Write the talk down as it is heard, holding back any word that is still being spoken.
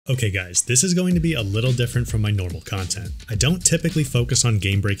Okay guys, this is going to be a little different from my normal content. I don't typically focus on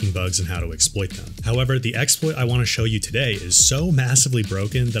game-breaking bugs and how to exploit them. However, the exploit I want to show you today is so massively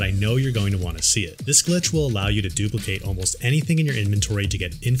broken that I know you're going to want to see it. This glitch will allow you to duplicate almost anything in your inventory to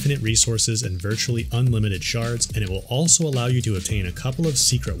get infinite resources and virtually unlimited shards, and it will also allow you to obtain a couple of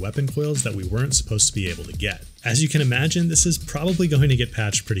secret weapon coils that we weren't supposed to be able to get. As you can imagine, this is probably going to get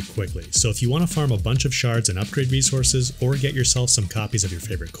patched pretty quickly, so if you want to farm a bunch of shards and upgrade resources, or get yourself some copies of your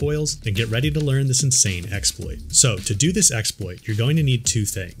favorite coils, then get ready to learn this insane exploit. So to do this exploit, you're going to need two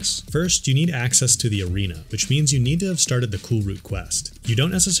things. First, you need access to the arena, which means you need to have started the Cool Root quest. You don't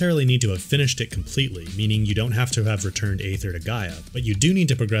necessarily need to have finished it completely, meaning you don't have to have returned Aether to Gaia, but you do need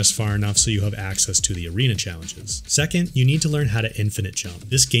to progress far enough so you have access to the arena challenges. Second, you need to learn how to infinite jump.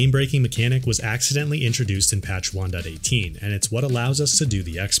 This game-breaking mechanic was accidentally introduced in patch 1.18, and it's what allows us to do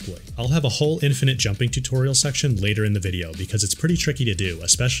the exploit. I'll have a whole infinite jumping tutorial section later in the video because it's pretty tricky to do,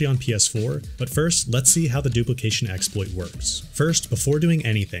 especially on PS4, but first, let's see how the duplication exploit works. First, before doing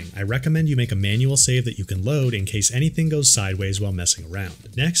anything, I recommend you make a manual save that you can load in case anything goes sideways while messing around.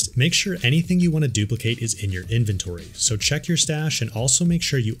 Next, make sure anything you want to duplicate is in your inventory, so check your stash and also make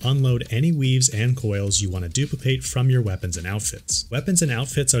sure you unload any weaves and coils you want to duplicate from your weapons and outfits. Weapons and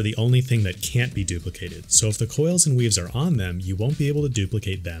outfits are the only thing that can't be duplicated, so if the coils and weaves are on them, you won't be able to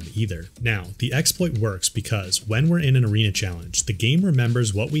duplicate them either. Now, the exploit works because when we're in an arena challenge, the game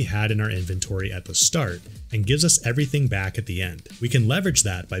remembers what we had in our inventory at the start and gives us everything back at the end. We can leverage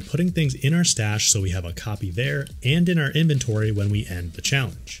that by putting things in our stash so we have a copy there and in our inventory when we end the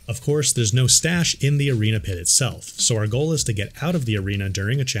challenge. Of course, there's no stash in the arena pit itself, so our goal is to get out of the arena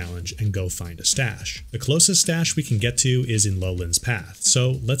during a challenge and go find a stash. The closest stash we can get to is in Lowland's Path,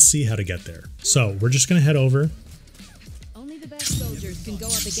 so let's see how to get there. So we're just gonna head over. Only the best soldiers can go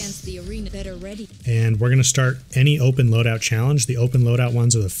up against the arena that are ready. And we're gonna start any open loadout challenge. The open loadout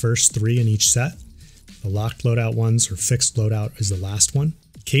ones are the first 3 in each set. The locked loadout ones or fixed loadout is the last one.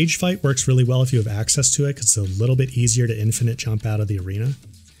 Cage fight works really well if you have access to it because it's a little bit easier to infinite jump out of the arena.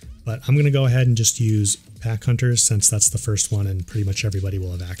 But I'm going to go ahead and just use pack hunters since that's the first one and pretty much everybody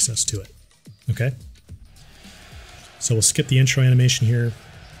will have access to it. Okay. So we'll skip the intro animation here.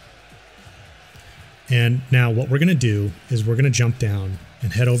 And now what we're going to do is we're going to jump down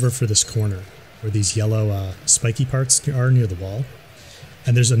and head over for this corner where these yellow spiky parts are near the wall.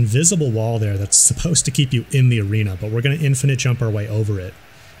 And there's an invisible wall there that's supposed to keep you in the arena, but we're going to infinite jump our way over it.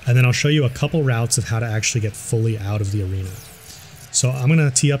 And then I'll show you a couple routes of how to actually get fully out of the arena. So I'm going to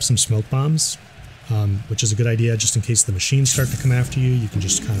tee up some smoke bombs, which is a good idea just in case the machines start to come after you. You can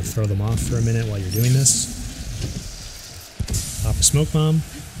just kind of throw them off for a minute while you're doing this. Pop a smoke bomb,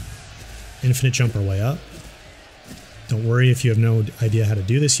 infinite jump our way up. Don't worry if you have no idea how to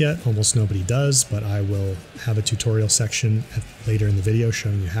do this yet, almost nobody does, but I will have a tutorial section later in the video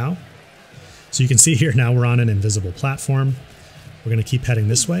showing you how. So you can see here now we're on an invisible platform. We're going to keep heading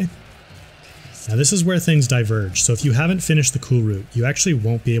this way. Now this is where things diverge, so if you haven't finished the Cool Route, you actually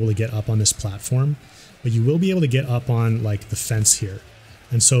won't be able to get up on this platform, but you will be able to get up on like the fence here.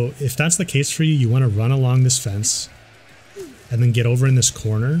 And so if that's the case for you, you want to run along this fence and then get over in this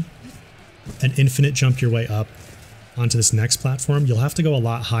corner and infinite jump your way up onto this next platform. You'll have to go a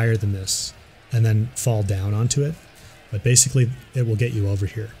lot higher than this and then fall down onto it, but basically it will get you over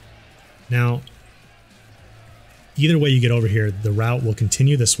here. Now, either way you get over here, the route will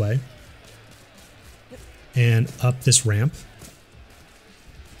continue this way and up this ramp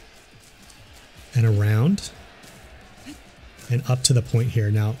and around and up to the point here.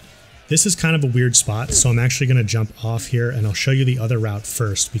 Now, this is kind of a weird spot, so I'm actually going to jump off here and I'll show you the other route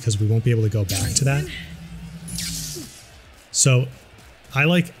first because we won't be able to go back to that. So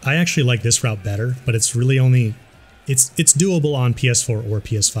I actually like this route better, but it's really only, it's doable on PS4 or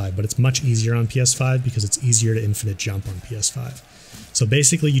PS5, but it's much easier on PS5 because it's easier to infinite jump on PS5. So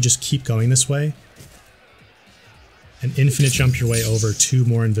basically you just keep going this way and infinite jump your way over 2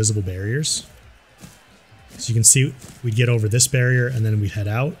 more invisible barriers. So you can see we'd get over this barrier and then we'd head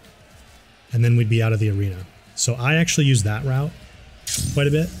out and then we'd be out of the arena. So I actually use that route quite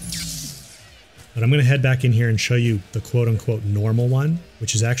a bit. But I'm going to head back in here and show you the quote-unquote normal one,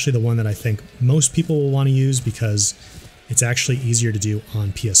 which is actually the one that I think most people will want to use because it's actually easier to do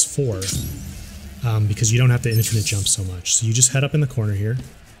on PS4 because you don't have to infinite jump so much. So you just head up in the corner here.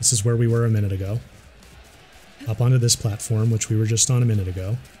 This is where we were a minute ago. Up onto this platform, which we were just on a minute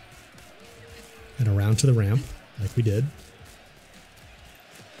ago. And around to the ramp, like we did.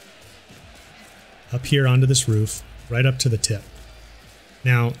 Up here onto this roof, right up to the tip.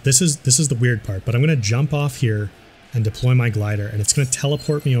 Now, this is the weird part, but I'm going to jump off here and deploy my glider, and it's going to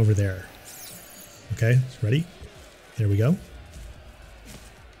teleport me over there. Okay, ready? There we go.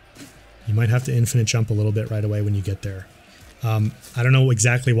 You might have to infinite jump a little bit right away when you get there. I don't know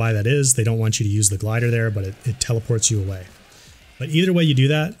exactly why that is. They don't want you to use the glider there, but it teleports you away. But either way you do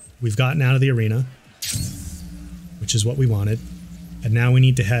that, we've gotten out of the arena, which is what we wanted. And now we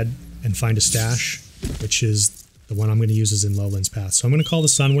need to head and find a stash, which is the one I'm going to use is in Lowlands Path. So I'm going to call the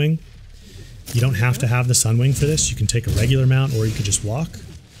Sunwing. You don't have to have the Sunwing for this. You can take a regular mount or you could just walk.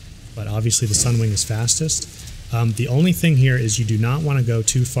 But obviously the Sunwing is fastest. The only thing here is you do not want to go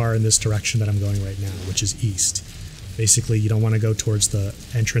too far in this direction that I'm going right now, which is east. Basically, you don't want to go towards the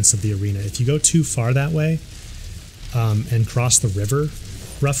entrance of the arena. If you go too far that way and cross the river,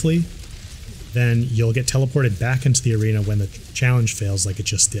 roughly, then you'll get teleported back into the arena when the challenge fails like it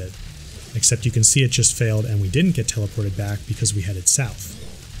just did. Except you can see it just failed and we didn't get teleported back because we headed south.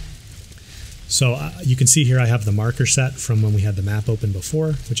 So you can see here I have the marker set from when we had the map open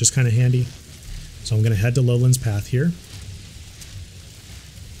before, which is kind of handy. So I'm going to head to Lowlands Path here.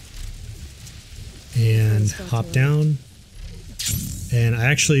 And hop down. And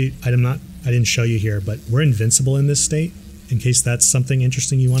I didn't show you here, but we're invincible in this state, in case that's something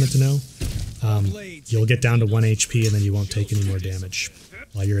interesting you wanted to know. You'll get down to 1 HP and then you won't take any more damage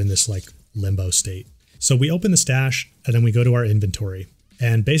while you're in this like limbo state. So we open the stash and then we go to our inventory.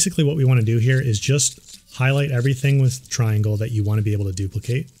 And basically what we want to do here is just highlight everything with triangle that you want to be able to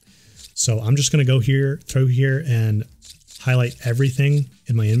duplicate. So I'm just going to go here, through here, and highlight everything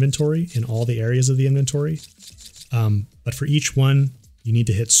in my inventory, in all the areas of the inventory. But for each one, you need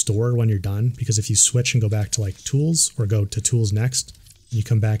to hit store when you're done, because if you switch and go back to like tools or go to tools next, and you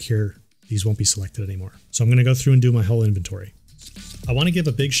come back here, these won't be selected anymore. So I'm going to go through and do my whole inventory. I want to give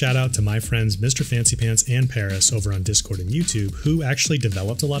a big shout out to my friends Mr. Fancy Pants and Paris over on Discord and YouTube, who actually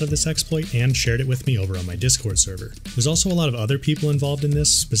developed a lot of this exploit and shared it with me over on my Discord server. There's also a lot of other people involved in this,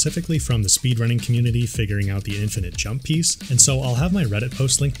 specifically from the speedrunning community figuring out the infinite jump piece, and so I'll have my Reddit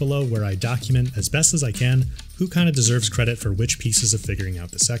post linked below where I document as best as I can who kind of deserves credit for which pieces of figuring out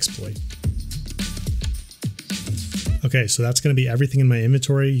this exploit. Okay, so that's going to be everything in my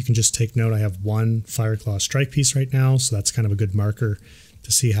inventory. You can just take note I have one Fireclaw strike piece right now, so that's kind of a good marker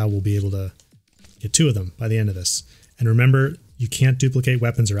to see how we'll be able to get 2 of them by the end of this. And remember, you can't duplicate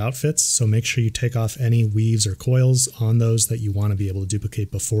weapons or outfits, so make sure you take off any weaves or coils on those that you want to be able to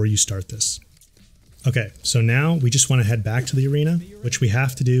duplicate before you start this. Okay, so now we just want to head back to the arena, which we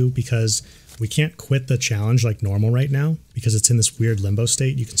have to do because we can't quit the challenge like normal right now because it's in this weird limbo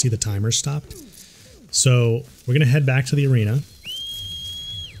state. You can see the timer stopped. So we're going to head back to the arena,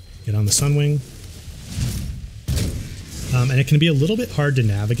 get on the Sunwing, and it can be a little bit hard to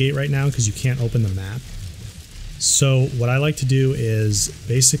navigate right now because you can't open the map. So what I like to do is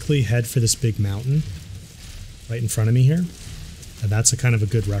basically head for this big mountain right in front of me here, and that's a kind of a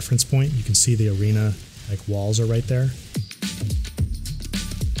good reference point. You can see the arena, like walls are right there.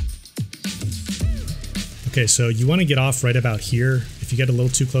 Okay, so you want to get off right about here. If you get a little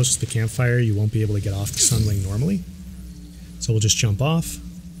too close to the campfire, you won't be able to get off the Sunwing normally. So we'll just jump off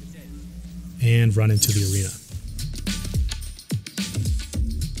and run into the arena.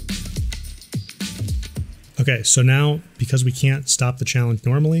 Okay, so now, because we can't stop the challenge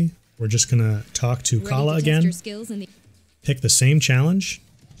normally, we're just going to talk to Kala again, pick the same challenge,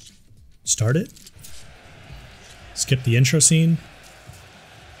 start it, skip the intro scene,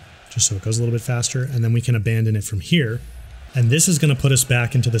 just so it goes a little bit faster, and then we can abandon it from here. And this is going to put us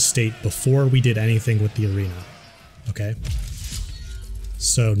back into the state before we did anything with the arena. Okay?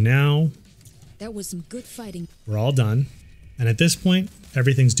 So now that was some good fighting. We're all done. And at this point,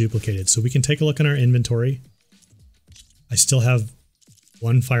 everything's duplicated. So we can take a look in our inventory. I still have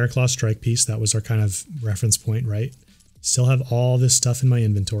one Fireclaw strike piece. That was our kind of reference point, right? Still have all this stuff in my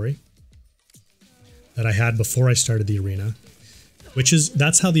inventory that I had before I started the arena.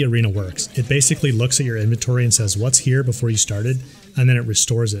 That's how the arena works. It basically looks at your inventory and says what's here before you started, and then it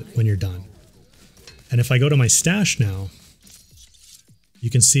restores it when you're done. And if I go to my stash now, you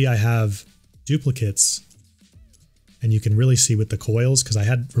can see I have duplicates, and you can really see with the coils,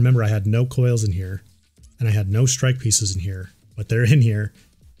 because remember I had no coils in here, and I had no strike pieces in here, but they're in here,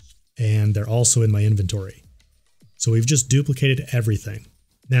 and they're also in my inventory. So we've just duplicated everything.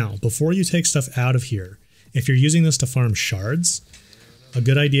 Now, before you take stuff out of here, if you're using this to farm shards, a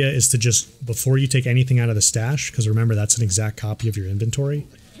good idea is to just, before you take anything out of the stash, because remember that's an exact copy of your inventory,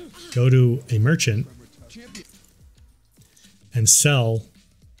 go to a merchant and sell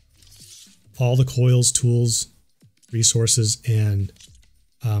all the coils, tools, resources, and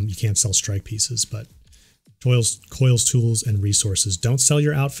you can't sell strike pieces, but coils, tools, and resources. Don't sell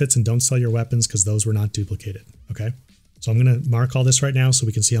your outfits and don't sell your weapons because those were not duplicated, okay? So I'm going to mark all this right now so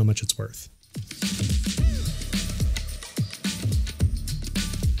we can see how much it's worth.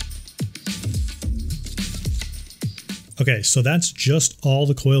 Okay, so that's just all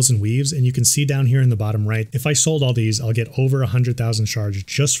the coils and weaves, and you can see down here in the bottom right, if I sold all these, I'll get over 100,000 shards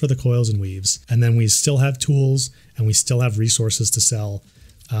just for the coils and weaves. And then we still have tools and we still have resources to sell.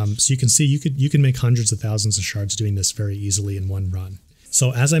 So you can see you can make hundreds of thousands of shards doing this very easily in one run.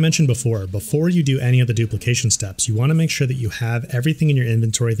 So as I mentioned before you do any of the duplication steps, you want to make sure that you have everything in your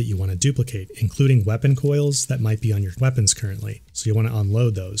inventory that you want to duplicate, including weapon coils that might be on your weapons currently. So you want to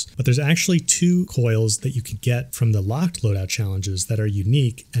unload those. But there's actually 2 coils that you can get from the locked loadout challenges that are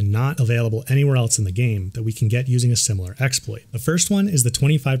unique and not available anywhere else in the game that we can get using a similar exploit. The first one is the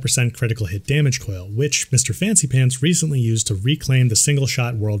 25% critical hit damage coil, which Mr. Fancy Pants recently used to reclaim the single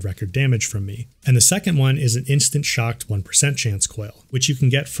shot world record damage from me. And the second one is an instant shocked 1% chance coil, which you can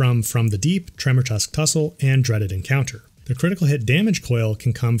get from the Deep, Tremor Tusk Tussle, and Dreaded Encounter. The critical hit damage coil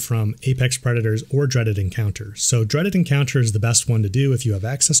can come from Apex Predators or Dreaded Encounter. So Dreaded Encounter is the best one to do if you have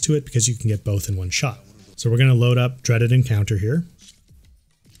access to it because you can get both in one shot. So we're going to load up Dreaded Encounter here.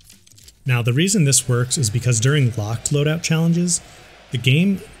 Now the reason this works is because during locked loadout challenges, the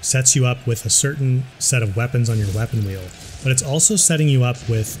game sets you up with a certain set of weapons on your weapon wheel, but it's also setting you up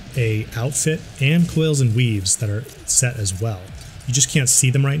with a outfit and coils and weaves that are set as well. You just can't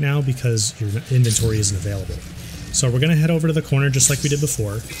see them right now because your inventory isn't available. So we're going to head over to the corner just like we did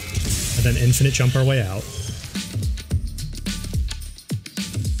before, and then infinite jump our way out.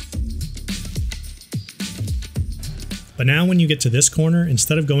 But now when you get to this corner,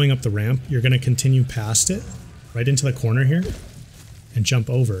 instead of going up the ramp, you're going to continue past it, right into the corner here, and jump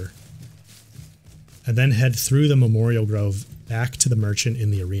over. And then head through the Memorial Grove back to the merchant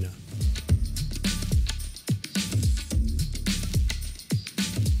in the arena.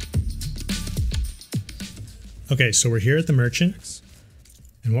 Okay, so we're here at the merchant,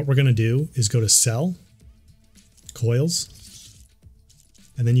 and what we're going to do is go to sell, coils,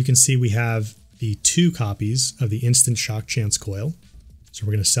 and then you can see we have the 2 copies of the instant shock chance coil. So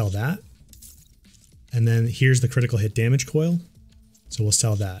we're going to sell that. And then here's the critical hit damage coil. So we'll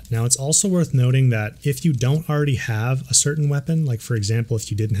sell that. Now it's also worth noting that if you don't already have a certain weapon, like for example, if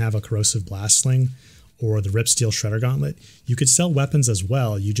you didn't have a corrosive blast sling or the Rip Steel Shredder Gauntlet, you could sell weapons as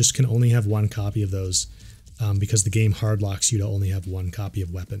well. You just can only have 1 copy of those. Because the game hard locks you to only have 1 copy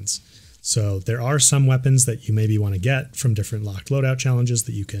of weapons. So there are some weapons that you maybe want to get from different locked loadout challenges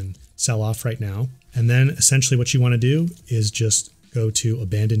that you can sell off right now. And then essentially what you want to do is just go to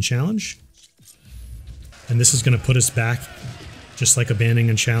Abandon Challenge. And this is going to put us back just like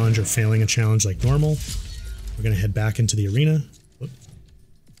abandoning a challenge or failing a challenge like normal. We're going to head back into the arena. Whoop.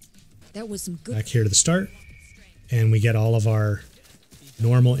 That was some good. Back here to the start. And we get all of our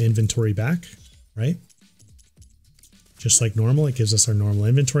normal inventory back, right? Just like normal, it gives us our normal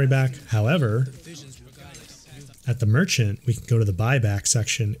inventory back. However, at the merchant, we can go to the buyback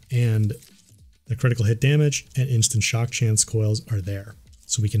section and the critical hit damage and instant shock chance coils are there.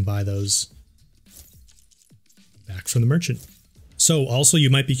 So we can buy those back from the merchant. So also you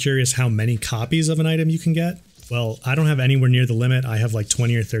might be curious how many copies of an item you can get. Well, I don't have anywhere near the limit. I have like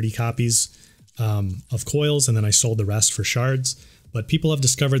 20 or 30 copies of coils, and then I sold the rest for shards. But people have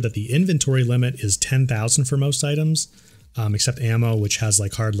discovered that the inventory limit is 10,000 for most items. Except ammo, which has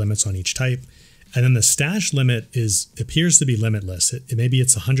like hard limits on each type. And then the stash limit appears to be limitless. Maybe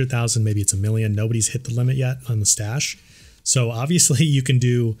it's 100,000, maybe it's 1 million. Nobody's hit the limit yet on the stash. So obviously you can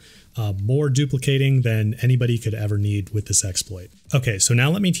do more duplicating than anybody could ever need with this exploit. Okay, so now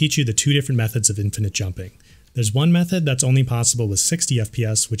let me teach you the 2 different methods of infinite jumping. There's one method that's only possible with 60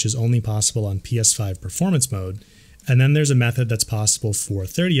 FPS, which is only possible on PS5 performance mode. And then there's a method that's possible for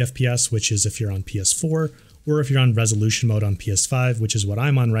 30 FPS, which is if you're on PS4, or if you're on resolution mode on PS5, which is what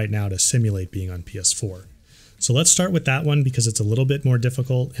I'm on right now to simulate being on PS4. So let's start with that one because it's a little bit more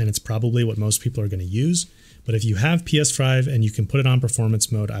difficult and it's probably what most people are going to use. But if you have PS5 and you can put it on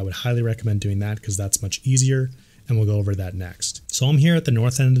performance mode, I would highly recommend doing that because that's much easier, and we'll go over that next. So I'm here at the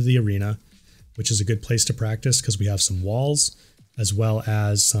north end of the arena, which is a good place to practice because we have some walls as well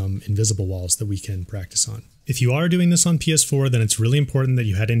as some invisible walls that we can practice on. If you are doing this on PS4, then it's really important that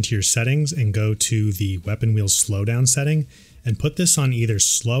you head into your settings and go to the weapon wheel slowdown setting and put this on either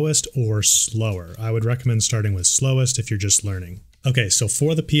slowest or slower. I would recommend starting with slowest if you're just learning. Okay, so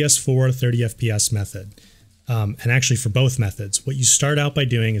for the PS4 30 FPS method, and actually for both methods, what you start out by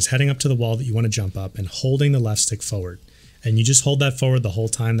doing is heading up to the wall that you want to jump up and holding the left stick forward. And you just hold that forward the whole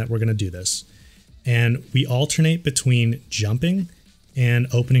time that we're going to do this. And we alternate between jumping and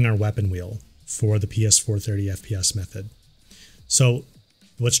opening our weapon wheel for the PS4 30 FPS method. So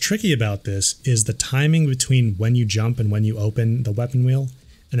what's tricky about this is the timing between when you jump and when you open the weapon wheel,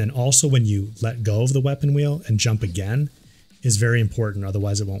 and then also when you let go of the weapon wheel and jump again is very important,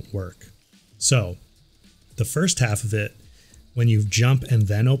 otherwise it won't work. So The first half of it, when you jump and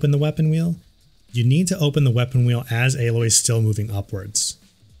then open the weapon wheel, you need to open the weapon wheel as Aloy is still moving upwards.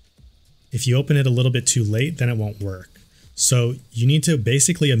 If you open it a little bit too late, then it won't work. So you need to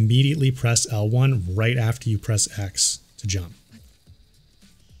basically immediately press L1 right after you press X to jump.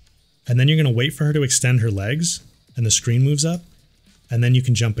 And then you're going to wait for her to extend her legs and the screen moves up, and then you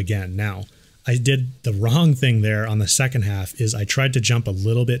can jump again. Now, I did the wrong thing there on the second half is I tried to jump a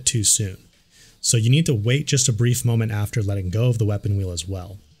little bit too soon. So you need to wait just a brief moment after letting go of the weapon wheel as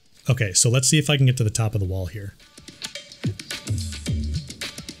well. Okay, so let's see if I can get to the top of the wall here.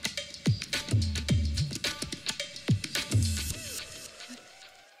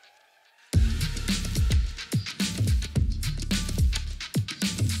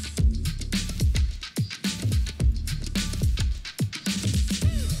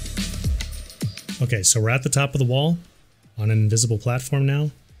 Okay, so we're at the top of the wall on an invisible platform now.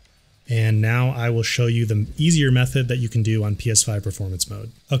 And now I will show you the easier method that you can do on PS5 performance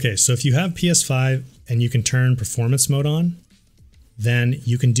mode. Okay, so if you have PS5 and you can turn performance mode on, then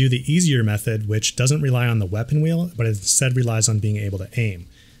you can do the easier method, which doesn't rely on the weapon wheel, but instead relies on being able to aim.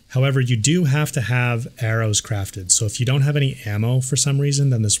 However, you do have to have arrows crafted. So if you don't have any ammo for some reason,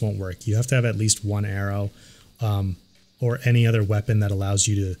 then this won't work. You have to have at least one arrow or any other weapon that allows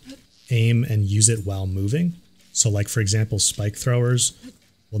you to aim and use it while moving. So like, for example, spike throwers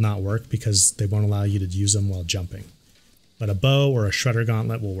will not work because they won't allow you to use them while jumping. But a bow or a shredder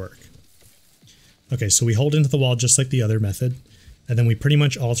gauntlet will work. Okay, so we hold into the wall just like the other method, and then we pretty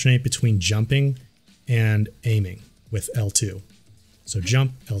much alternate between jumping and aiming with L2. So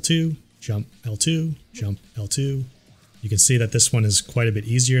jump, L2, jump, L2, jump, L2. You can see that this one is quite a bit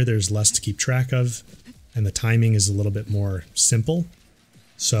easier. There's less to keep track of, and the timing is a little bit more simple.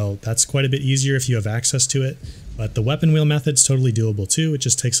 So that's quite a bit easier if you have access to it, but the weapon wheel method's totally doable too. It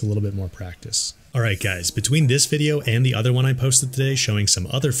just takes a little bit more practice. Alright guys, between this video and the other one I posted today showing some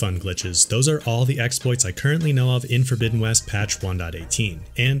other fun glitches, those are all the exploits I currently know of in Forbidden West patch 1.18.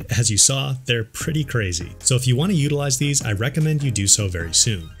 And as you saw, they're pretty crazy. So if you want to utilize these, I recommend you do so very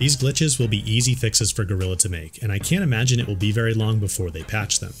soon. These glitches will be easy fixes for Gorilla to make, and I can't imagine it will be very long before they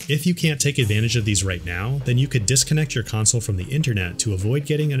patch them. If you can't take advantage of these right now, then you could disconnect your console from the internet to avoid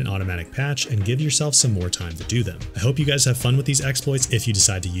getting an automatic patch and give yourself some more time to do them. I hope you guys have fun with these exploits if you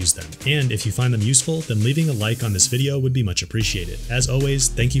decide to use them, and if you find them useful, then leaving a like on this video would be much appreciated. As always,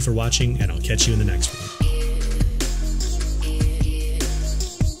 thank you for watching, and I'll catch you in the next one.